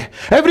afraid,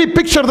 every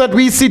picture that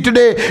we see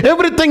today,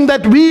 everything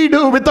that we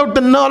do without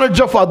the knowledge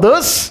of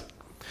others,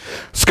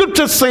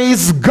 Scripture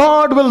says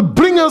God will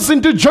bring us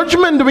into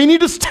judgment. We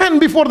need to stand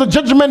before the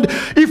judgment,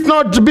 if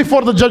not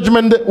before the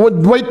judgment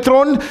white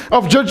throne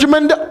of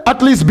judgment,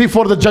 at least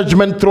before the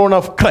judgment throne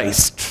of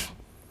Christ.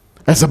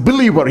 As a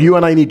believer, you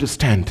and I need to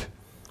stand.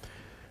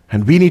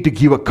 And we need to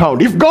give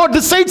account. If God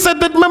decides at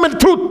that moment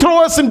to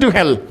throw us into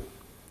hell,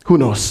 who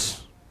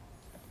knows?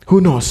 Who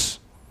knows?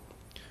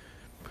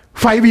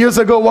 5 years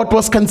ago, what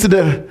was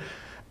considered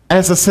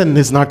as a sin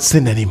is not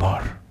sin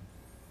anymore.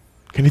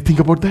 Can you think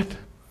about that?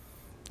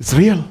 It's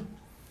real.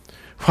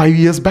 5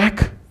 years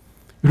back,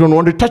 you don't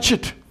want to touch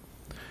it.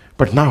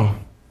 But now,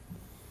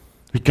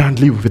 we can't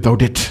live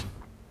without it.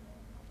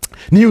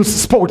 News,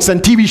 sports,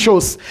 and TV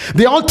shows,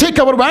 they all take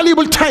our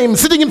valuable time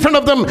sitting in front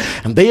of them,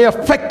 and they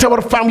affect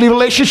our family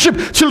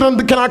relationship. Children,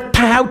 they cannot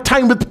have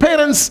time with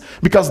parents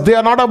because they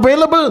are not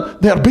available.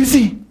 They are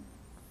busy.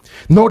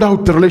 No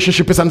doubt the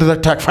relationship is under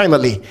attack.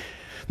 Finally,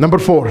 number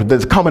 4,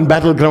 the common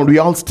battleground. We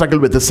all struggle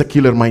with the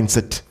secular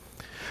mindset.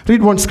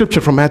 Read one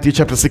scripture from Matthew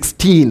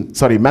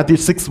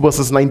 6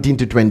 verses 19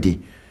 to 20.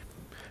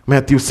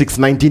 Matthew 6,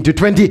 19 to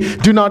 20.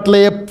 "Do not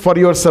lay up for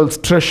yourselves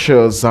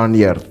treasures on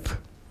the earth,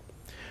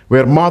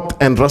 where moth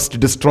and rust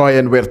destroy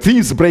and where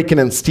thieves break in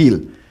and steal.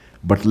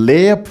 But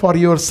lay up for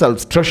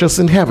yourselves treasures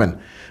in heaven,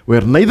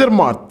 where neither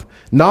moth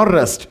nor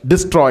rust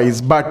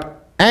destroys,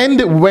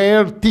 and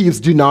where thieves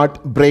do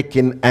not break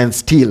in and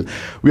steal."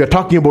 We are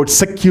talking about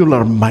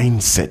secular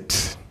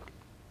mindset.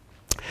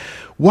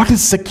 What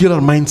is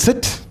secular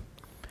mindset?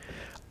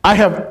 I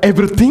have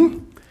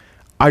everything.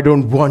 I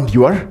don't want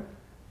your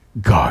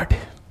God.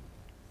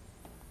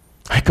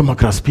 I come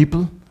across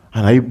people,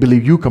 and I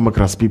believe you come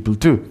across people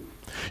too.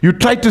 You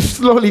try to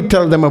slowly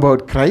tell them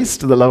about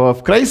Christ, the love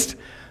of Christ.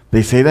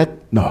 They say that,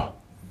 no.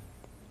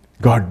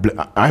 God,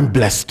 I'm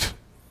blessed.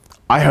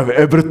 I have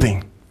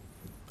everything.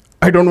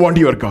 I don't want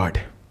your God.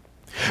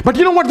 But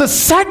you know what? The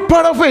sad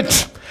part of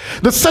it,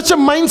 there's such a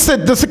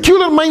mindset, the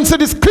secular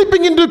mindset is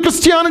creeping into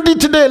Christianity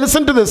today.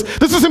 Listen to this.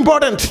 This is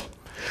important.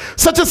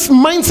 Such a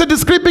mindset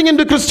is creeping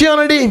into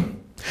Christianity,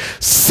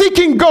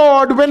 seeking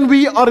God when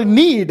we are in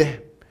need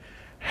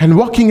and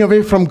walking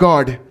away from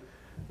God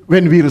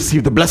when we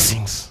receive the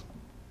blessings.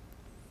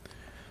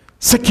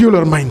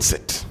 Secular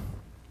mindset.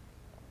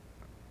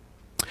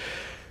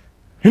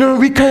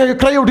 We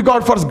cry out to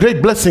God for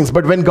great blessings,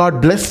 but when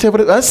God blessed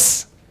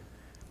us,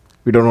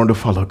 we don't want to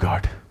follow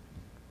God.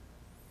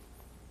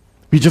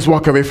 We just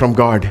walk away from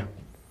God.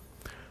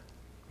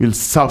 We'll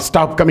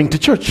stop coming to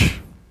church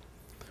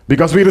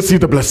because we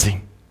receive the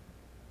blessing.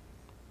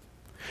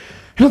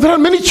 There are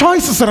many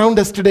choices around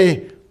us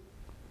today.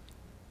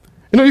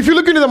 If you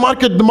look into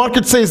the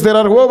market says there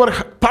are over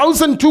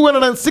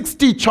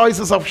 1,260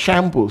 choices of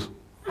shampoos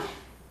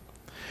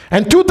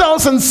and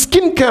 2,000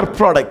 skincare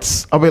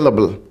products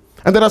available.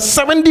 And there are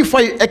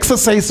 75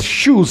 exercise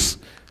shoes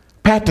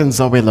patterns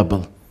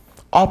available.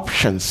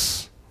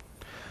 Options.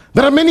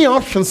 There are many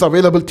options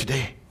available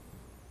today.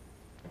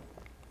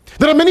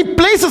 There are many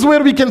places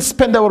where we can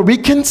spend our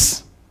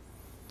weekends.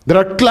 There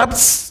are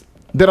clubs.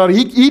 There are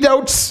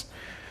eat-outs.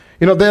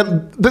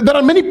 There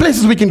are many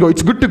places we can go.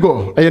 It's good to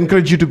go. I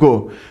encourage you to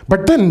go.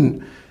 But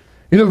then,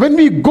 when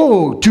we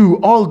go to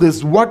all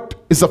this, what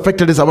is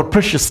affected is our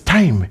precious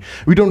time.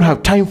 We don't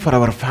have time for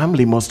our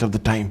family most of the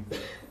time.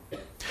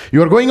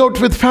 You are going out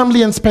with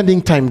family and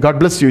spending time. God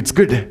bless you. It's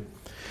good.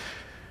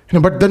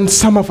 But then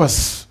some of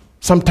us,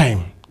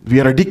 sometime, we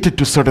are addicted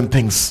to certain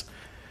things.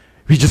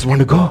 We just want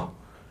to go.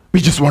 We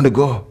just want to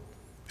go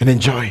and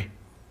enjoy.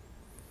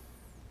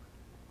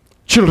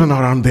 Children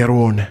are on their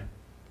own.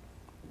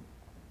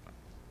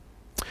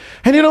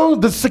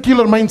 And the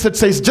secular mindset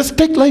says, just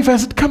take life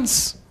as it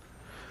comes.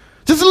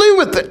 Just live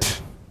with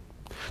it.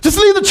 Just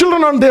leave the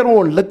children on their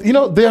own.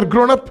 They are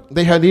grown up.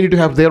 They need to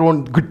have their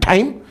own good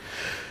time.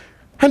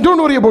 And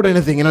don't worry about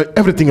anything.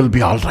 Everything will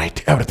be all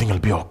right. Everything will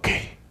be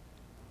okay.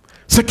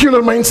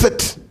 Secular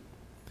mindset.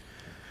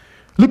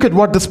 Look at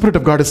what the Spirit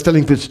of God is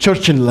telling this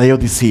church in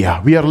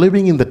Laodicea. We are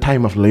living in the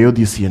time of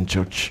Laodicean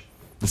church,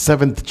 the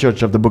 7th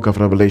church of the book of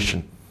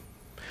Revelation.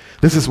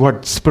 This is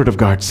what Spirit of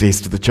God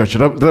says to the church.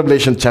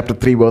 Revelation chapter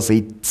 3 verse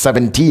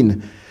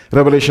 17.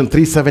 Revelation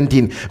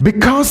 3:17.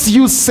 Because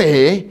you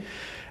say,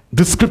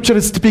 the scripture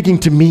is speaking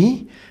to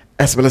me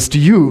as well as to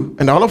you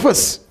and all of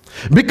us.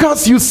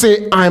 Because you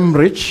say, I am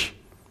rich,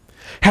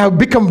 have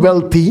become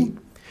wealthy,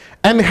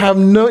 and have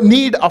no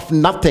need of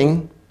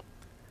nothing,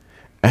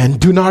 and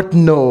do not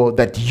know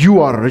that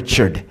you are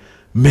wretched,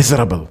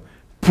 miserable,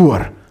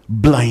 poor,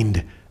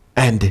 blind,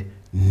 and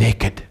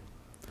naked.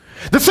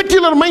 The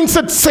secular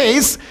mindset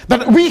says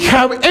that we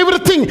have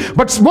everything,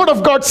 but the Word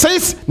of God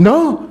says,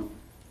 no,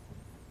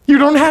 you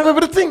don't have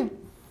everything.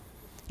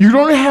 You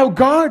don't have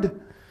God.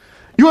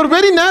 You are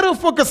very narrow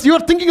focused. You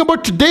are thinking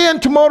about today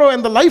and tomorrow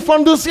and the life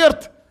on this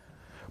earth.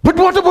 But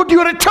what about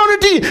your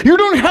eternity? You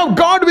don't have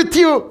God with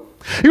you.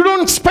 You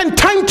don't spend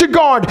time to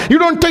God. You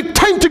don't take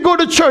time to go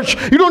to church.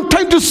 You don't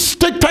take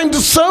time to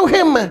serve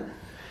Him.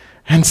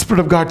 And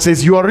Spirit of God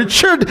says, you are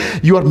wretched,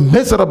 you are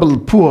miserable,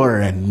 poor,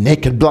 and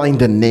naked,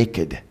 blind and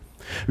naked.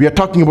 We are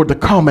talking about the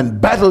common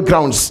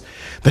battlegrounds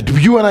that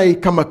you and I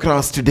come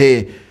across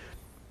today.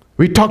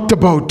 We talked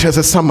about as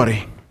a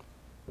summary.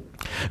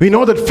 We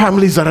know that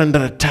families are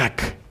under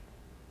attack.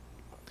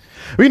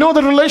 We know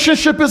that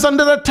relationship is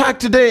under attack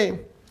today.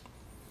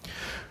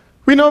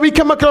 We know we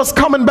come across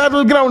common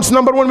battlegrounds.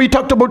 Number one, we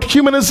talked about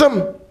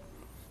humanism,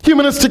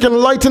 humanistic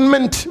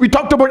enlightenment. We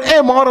talked about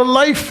amoral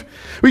life.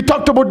 We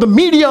talked about the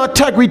media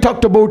attack. We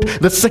talked about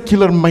the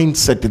secular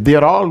mindset. They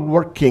are all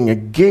working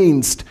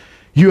against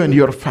you and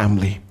your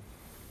family.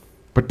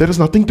 But there is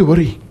nothing to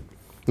worry,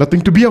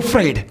 nothing to be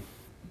afraid.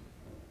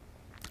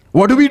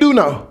 What do we do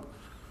now?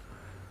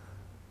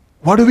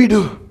 What do we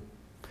do?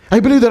 I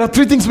believe there are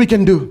 3 things we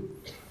can do.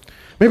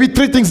 Maybe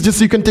 3 things just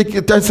you can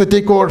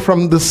take over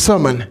from this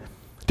sermon.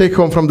 Take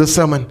home from this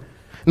sermon.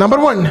 Number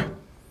 1,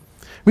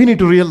 we need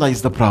to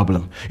realize the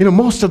problem.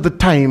 Most of the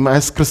time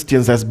as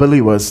Christians, as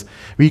believers,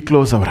 we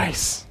close our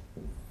eyes.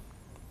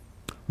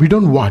 We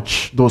don't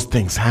watch those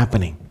things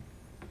happening.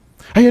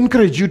 I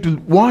encourage you to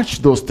watch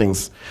those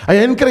things. I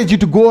encourage you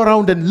to go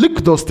around and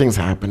look those things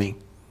happening.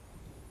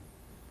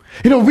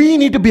 We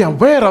need to be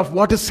aware of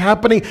what is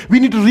happening. We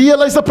need to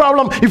realize the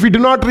problem. If we do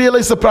not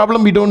realize the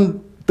problem, we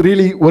don't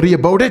really worry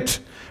about it.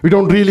 We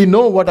don't really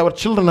know what our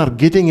children are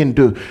getting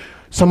into.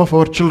 Some of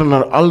our children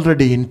are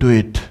already into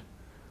it.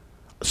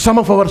 Some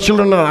of our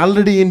children are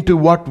already into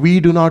what we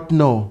do not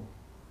know.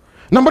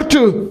 Number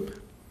 2,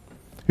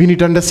 we need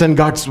to understand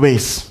God's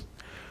ways.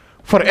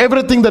 For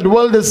everything that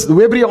world is,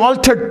 every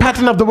altered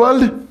pattern of the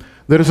world,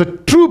 there is a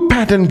true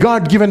pattern,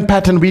 God-given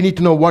pattern. We need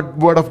to know what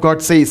Word of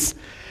God says.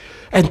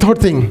 And third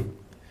thing,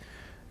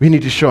 we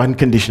need to show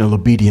unconditional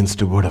obedience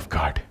to Word of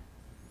God.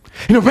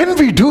 When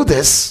we do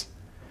this,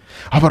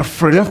 our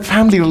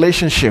family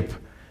relationship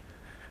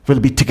will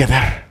be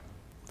together.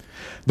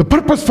 The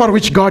purpose for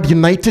which God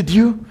united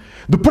you,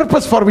 the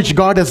purpose for which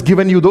God has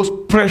given you those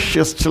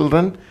precious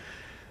children,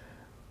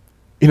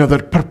 their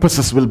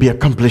purposes will be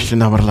accomplished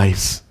in our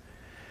lives.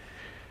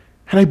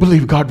 And I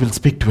believe God will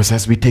speak to us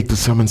as we take the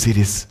sermon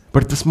series.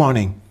 But this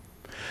morning,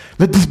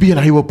 let this be an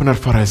eye-opener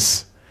for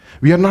us.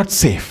 We are not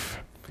safe.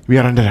 We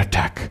are under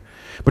attack.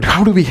 But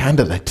how do we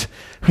handle it?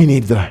 We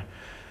need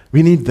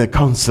the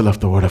counsel of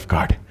the Word of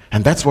God.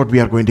 And that's what we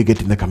are going to get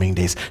in the coming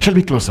days. Shall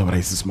we close our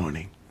eyes this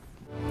morning?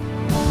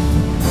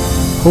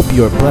 Hope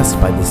you are blessed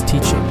by this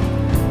teaching.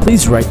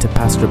 Please write to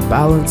Pastor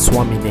Balan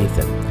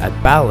Swaminathan at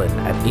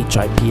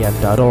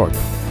balan@hipf.org.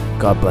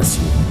 God bless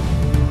you.